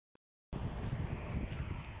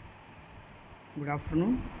Good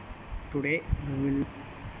afternoon. Today we will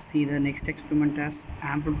see the next experiment as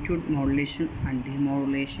amplitude modulation and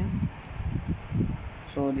demodulation.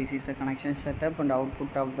 So this is a connection setup and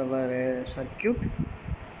output of the circuit.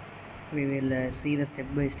 We will see the step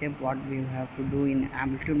by step what we have to do in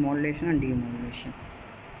amplitude modulation and demodulation.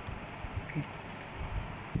 Okay.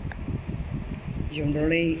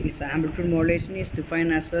 Generally, its amplitude modulation is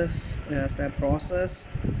defined as the process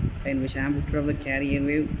in which amplitude of the carrier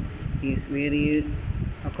wave is varied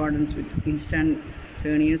accordance with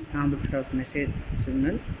instantaneous amplitude of message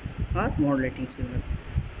signal or modulating signal.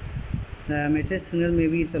 The message signal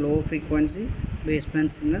maybe it's a low frequency baseband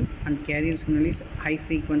signal and carrier signal is high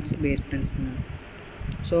frequency baseband signal.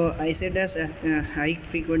 So I said as a high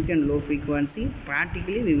frequency and low frequency.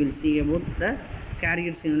 Practically we will see about the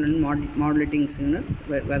carrier signal and modulating signal,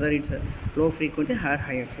 whether it's a low frequency or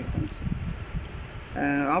higher frequency.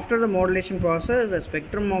 After the modulation process, the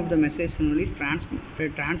spectrum of the message signal is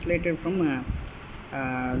translated from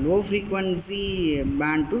low frequency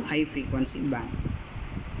band to high frequency band.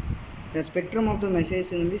 The spectrum of the message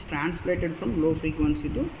signal is translated from low frequency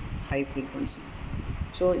to high frequency.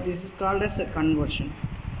 So this is called as a conversion.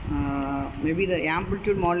 Maybe the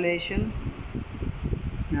amplitude modulation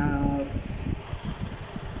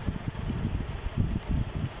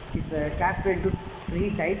is classified to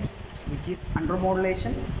three types, which is under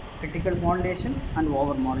modulation, critical modulation and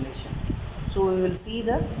over modulation. So we will see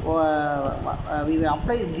the we will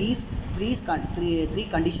apply these three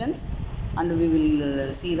conditions and we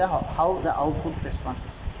will see the how the output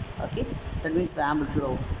responses. Okay, that means the amplitude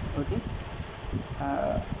output. Okay,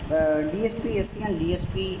 the DSP-SC and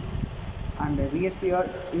DSP and VSP are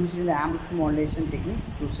used in the amplitude modulation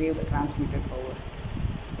techniques to save the transmitted power.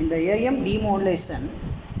 In the AM demodulation,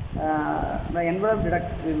 the envelope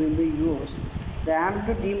detector will be used. The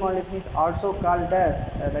amplitude demodulation is also called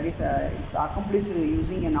as it's accomplished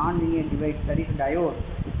using a non-linear device, that is a diode,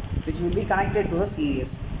 which will be connected to the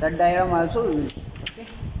series. That diagram also we will see. Okay.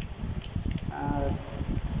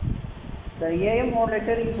 The AM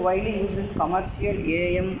modulator is widely used in commercial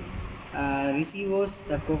AM receivers.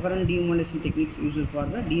 The coherent demodulation techniques used for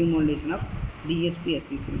the demodulation of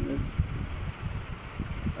DSP-SC signals.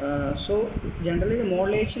 So generally the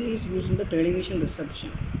modulation is used in the television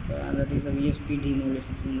reception, that is a VSP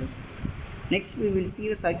demodulation signals. Next we will see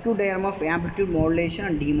the circuit diagram of amplitude modulation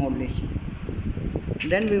and demodulation.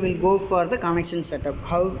 Then we will go for the connection setup,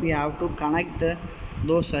 how we have to connect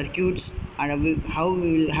those circuits and how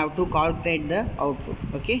we will have to calculate the output.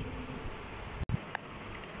 Okay,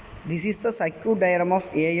 this is the circuit diagram of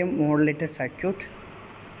AM modulator circuit.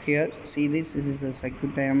 Here see this is a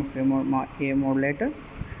circuit diagram of AM modulator.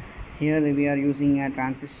 Here we are using a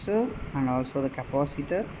transistor and also the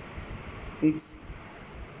capacitor. It's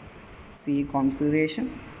C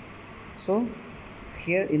configuration. So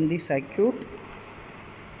here in this circuit,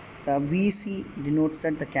 the VC denotes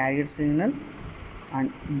that the carrier signal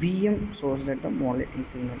and VM shows that the modulating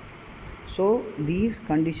signal. So these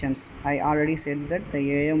conditions, I already said that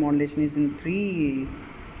the AM modulation is in three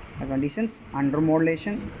conditions: under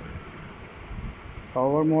modulation,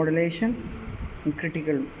 over modulation and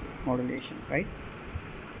critical modulation, right?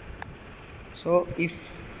 So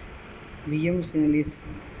if VM signal is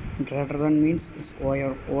greater than, means it's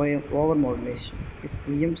over modulation. If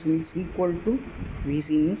VM signal is equal to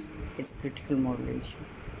VC, means it's critical modulation.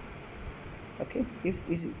 Okay, if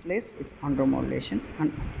it's less, it's under modulation.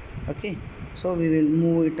 And okay, so we will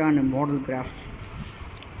move it on a model graph.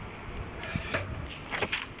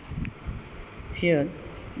 Here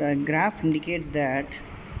the graph indicates that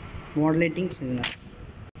modulating signal.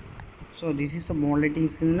 So this is the modulating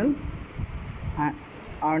signal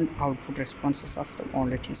and output responses of the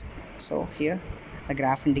modulating signal. So here the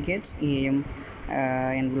graph indicates AM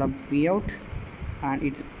envelope V out and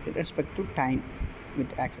it with respect to time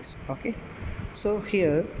with axis. Okay, so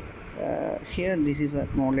here this is a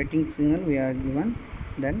modulating signal we are given,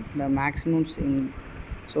 then the maximum signal,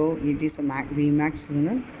 so it is a Vmax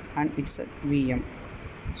signal and it's a VM.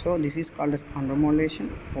 So this is called as under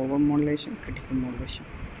modulation, over modulation, critical modulation.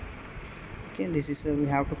 Okay, this is we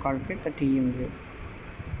have to calculate the TM wave.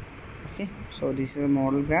 Okay, so this is a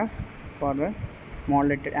model graph for the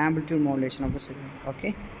modulated amplitude modulation of the signal.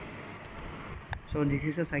 Okay, so this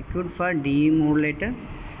is a circuit for demodulator.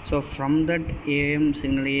 So from that AM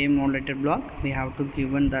signal, AM modulated block, we have to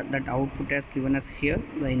given that output as given as here,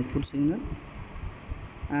 the input signal.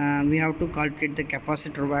 We have to calculate the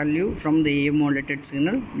capacitor value from the AM modulated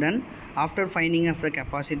signal. Then after finding of the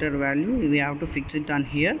capacitor value, we have to fix it on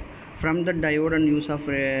here. From the diode and use of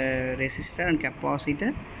resistor and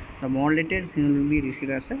capacitor, the modulated signal will be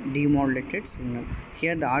received as a demodulated signal.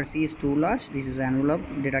 Here the RC is too large, this is envelope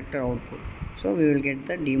detector output, so we will get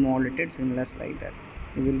the demodulated signal as like that.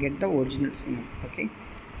 We will get the original signal. Okay,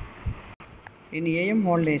 in AM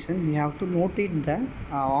modulation we have to notate the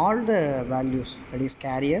all the values, that is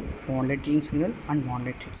carrier, modulating signal and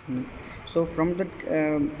modulated signal. So from the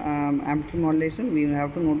amplitude modulation we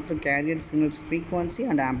have to note the carrier signal's frequency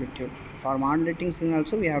and amplitude. For modulating signal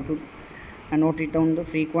also we have to note it down the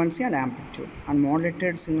frequency and amplitude, and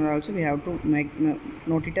modulated signal also we have to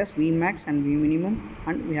note it as Vmax and Vminimum,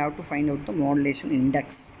 and we have to find out the modulation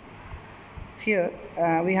index. Here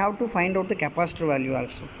we have to find out the capacitor value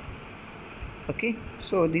also. Okay,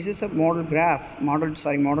 so this is a model graph, model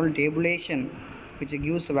tabulation, which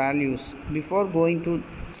gives the values. Before going to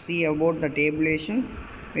see about the tabulation,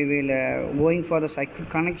 we will going for the circuit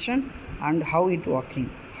connection and how it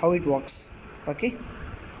works. Okay,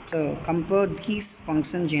 so compare these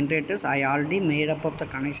function generators. I already made up of the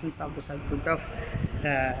connections of the circuit of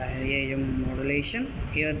AM modulation.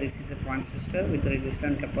 Here this is a transistor with resistor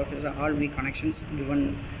and capacitor, all V connections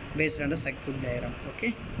given based on the circuit diagram.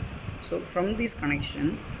 Okay, so from this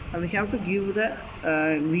connection we have to give the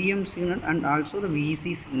VM signal and also the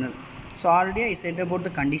VC signal. So already I said about the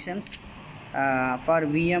conditions for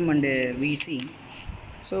VM and VC.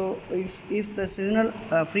 So if the signal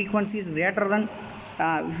frequency is greater than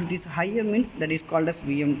if it is higher, means that is called as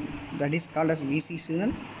VM, that is called as VC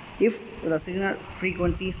signal. If the signal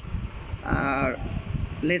frequency is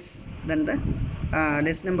less than the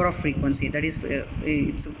less number of frequency, that is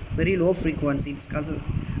it's a very low frequency, it's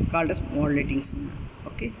called as modulating signal.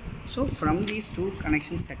 Okay, so from these two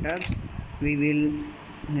connection setups we will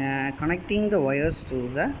connecting the wires to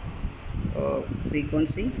the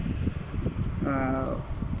frequency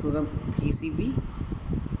to the PCB,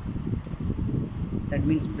 that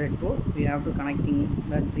means breadboard. We have to connecting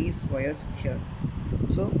these wires here.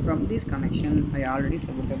 So from this connection I already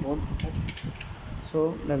said about that.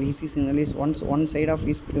 So the VC signal is one side of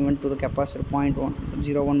is given to the capacitor 0.01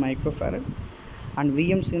 microfarad, and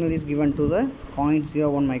VM signal is given to the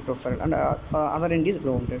 0.01 microfarad, and other end is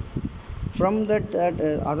grounded. From that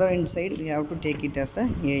other end side we have to take it as the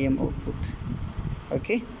AM output.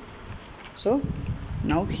 Okay, so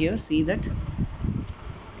now here see that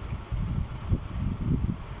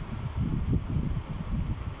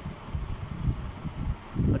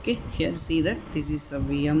okay, here see that this is a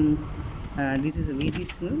VM, this is a VC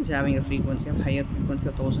signal which is having a frequency of higher frequency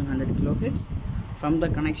of 1100 kilohertz. From the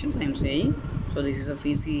connections I am saying, so this is a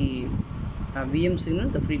VC VM signal,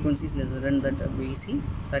 the frequency is lesser than that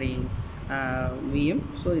VM,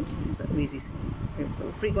 so it's a VC signal.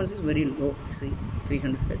 The frequency is very low, see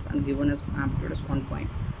 300 hertz, and given as amplitude as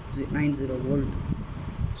 1.90 volt.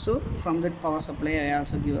 So from that power supply I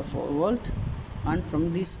also give a 4 volt, and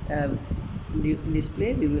from this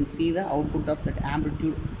display we will see the output of that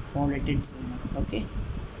amplitude modulated signal. Okay,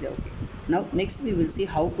 okay. Now next we will see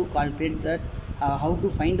how to calculate that, how to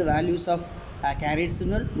find the values of carrier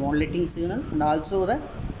signal, modulating signal, and also the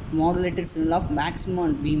modulated signal of maximum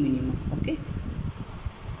and V minimum. Okay,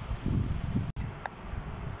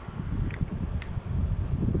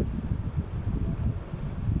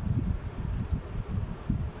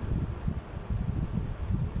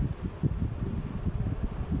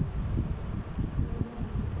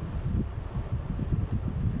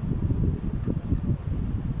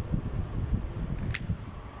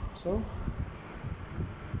 so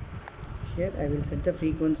here I will set the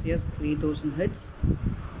frequency as 3000 hertz,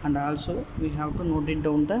 and also we have to note it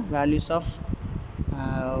down the values of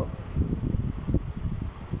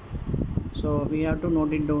so we have to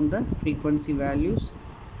note it down the frequency values,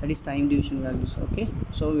 that is time division values. Okay,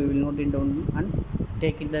 so we will note it down and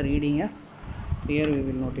take it the reading as, here we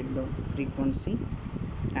will note it down frequency,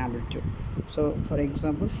 amplitude. So for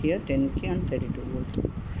example here 10k and 32 volt.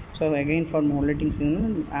 So again for modulating signal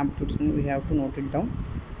and amplitude signal we have to note it down.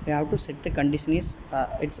 We have to set the condition is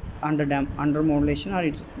it's under modulation or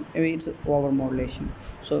it's over modulation.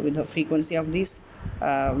 So with the frequency of this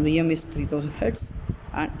VM is 3000 hertz,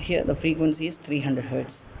 and here the frequency is 300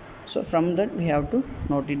 hertz. So from that we have to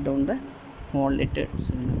note it down the modulated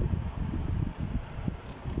signal.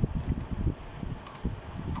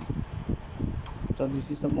 So this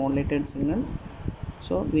is the modulated signal.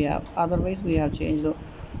 So we have, otherwise we have changed the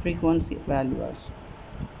frequency value also.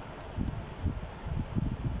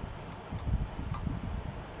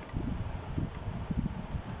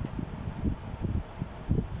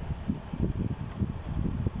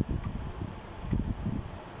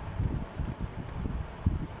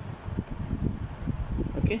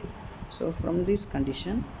 Okay, so from this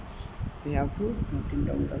condition we have to note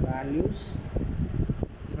down the values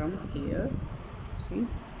from here, see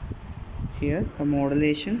here the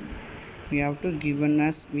modulation we have to given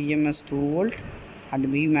as Vm as 2 volt and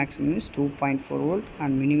V maximum is 2.4 volt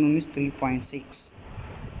and minimum is 3.6.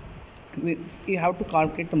 We have to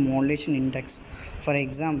calculate the modulation index. For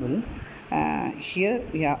example, here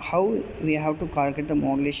how we have to calculate the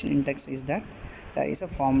modulation index is that there is a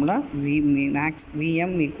formula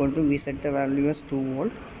Vm equal to, we set the value as 2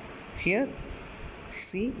 volt. Here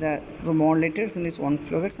see the modulated signal is 1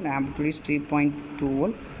 kHz and amplitude is 3.2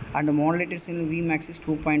 volt and the modulated signal Vmax is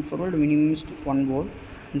 2.4 volt, minimum is 1 volt.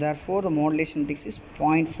 Therefore the modulation index is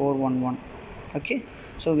 0.411. okay,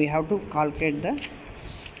 so we have to calculate the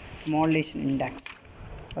modulation index.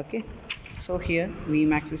 Okay, so here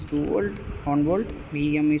Vmax is 2 volt, 1 volt,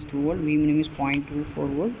 Vm is 2 volt, V minimum is 0.24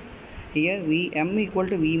 volt. Here Vm equal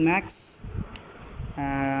to Vmax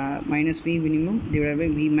minus V minimum divided by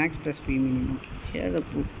V max plus V minimum. Here the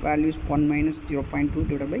value is 1 minus 0.2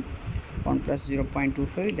 divided by 1 plus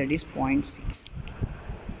 0.25, that is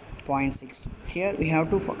 0.6. Here we have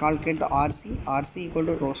to calculate the RC. RC equal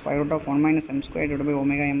to square root of 1 minus m square divided by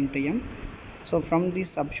omega m to m. So from this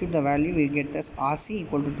substitute the value we get as RC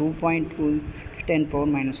equal to 2.2 10 power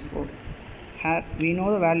minus 4. Here we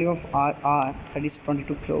know the value of R, that is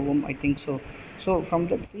 22 kilo ohm, I think so. So from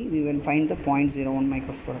that C we will find the 0.01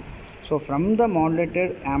 microfarad. So from the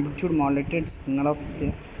modulated amplitude modulated signal of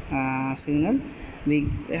the signal, we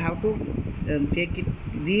have to take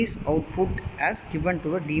this output as given to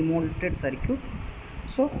the demodulated circuit.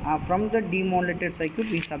 So from the demodulated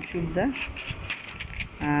circuit we substitute the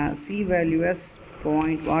C value as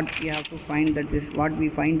point, what we have to find, that is what we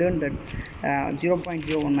find on that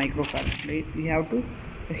 0.01 microfarad. Right? We have to,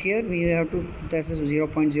 here we have to put this as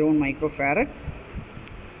 0.01 microfarad.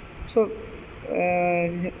 So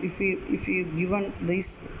if we given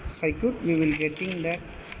this circuit, we will getting that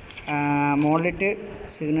modulated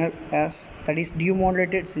signal as, that is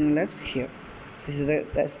demodulated signal as here. This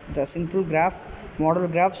is the simple graph, model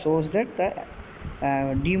graph shows that the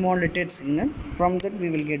demodulated signal, from that we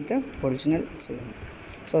will get the original signal.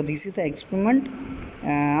 So this is the experiment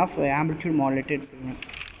of amplitude modulated signal.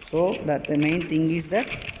 So that the main thing is that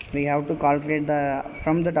we have to calculate the,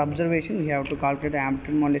 from that observation we have to calculate the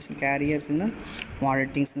amplitude modulation carrier signal,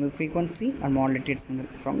 modulating signal frequency and modulated signal.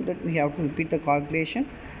 From that we have to repeat the calculation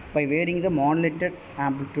by varying the modulated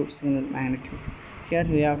amplitude signal magnitude. Here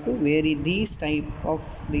we have to vary these type of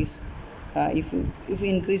these. If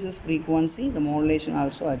increases frequency, the modulation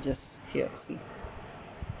also adjusts here. See,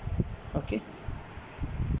 okay.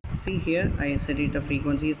 See here, I set it, the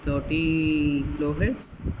frequency is 30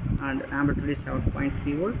 kilohertz and amplitude is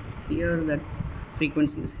 7.3 volt. Here that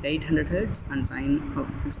frequency is 800 hertz and sine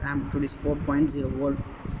of its amplitude is 4.0 volt.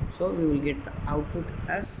 So we will get the output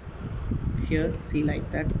as here, see like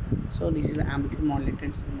that. So this is the amplitude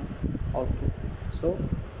modulated signal output. So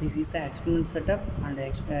this is the experiment setup and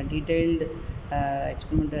detailed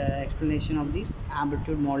explanation of this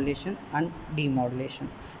amplitude modulation and demodulation.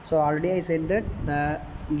 So already I said that the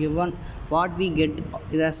given what we get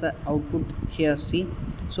as a output here, see.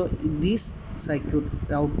 So this circuit,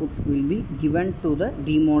 the output will be given to the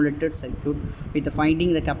demodulated circuit with the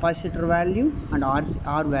finding the capacitor value and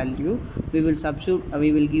R value. We will substitute,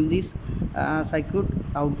 we will give this circuit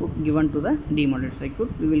output given to the demodulated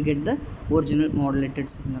circuit. We will get the original modulated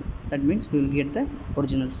signal. That means we will get the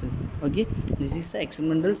original signal. Okay, this is the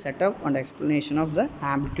experimental setup and explanation of the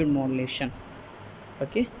amplitude modulation.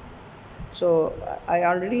 Okay, so I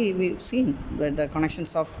already we've seen the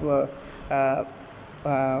connections of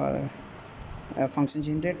function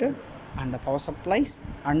generator and the power supplies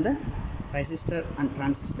and the resistor and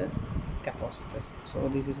transistor capacitors. So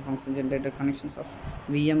this is a function generator connections of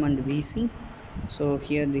VM and VC. So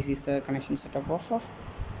here this is the connection setup of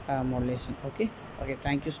modulation. Okay,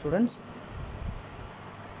 thank you students.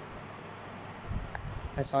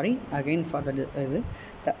 Sorry again for the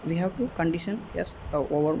we have to condition yes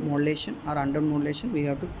over modulation or under modulation. We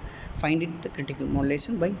have to find it the critical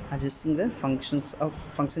modulation by adjusting the functions of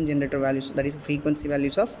function generator values, that is frequency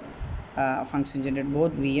values of function generator,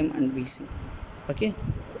 both VM and VC. Okay,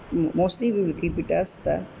 mostly we will keep it as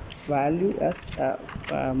the value as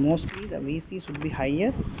mostly the VC should be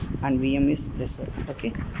higher and VM is lesser.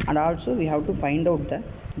 Okay, and also we have to find out the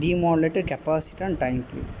demodulated capacitor and time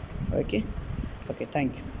period. Okay,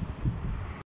 thank you.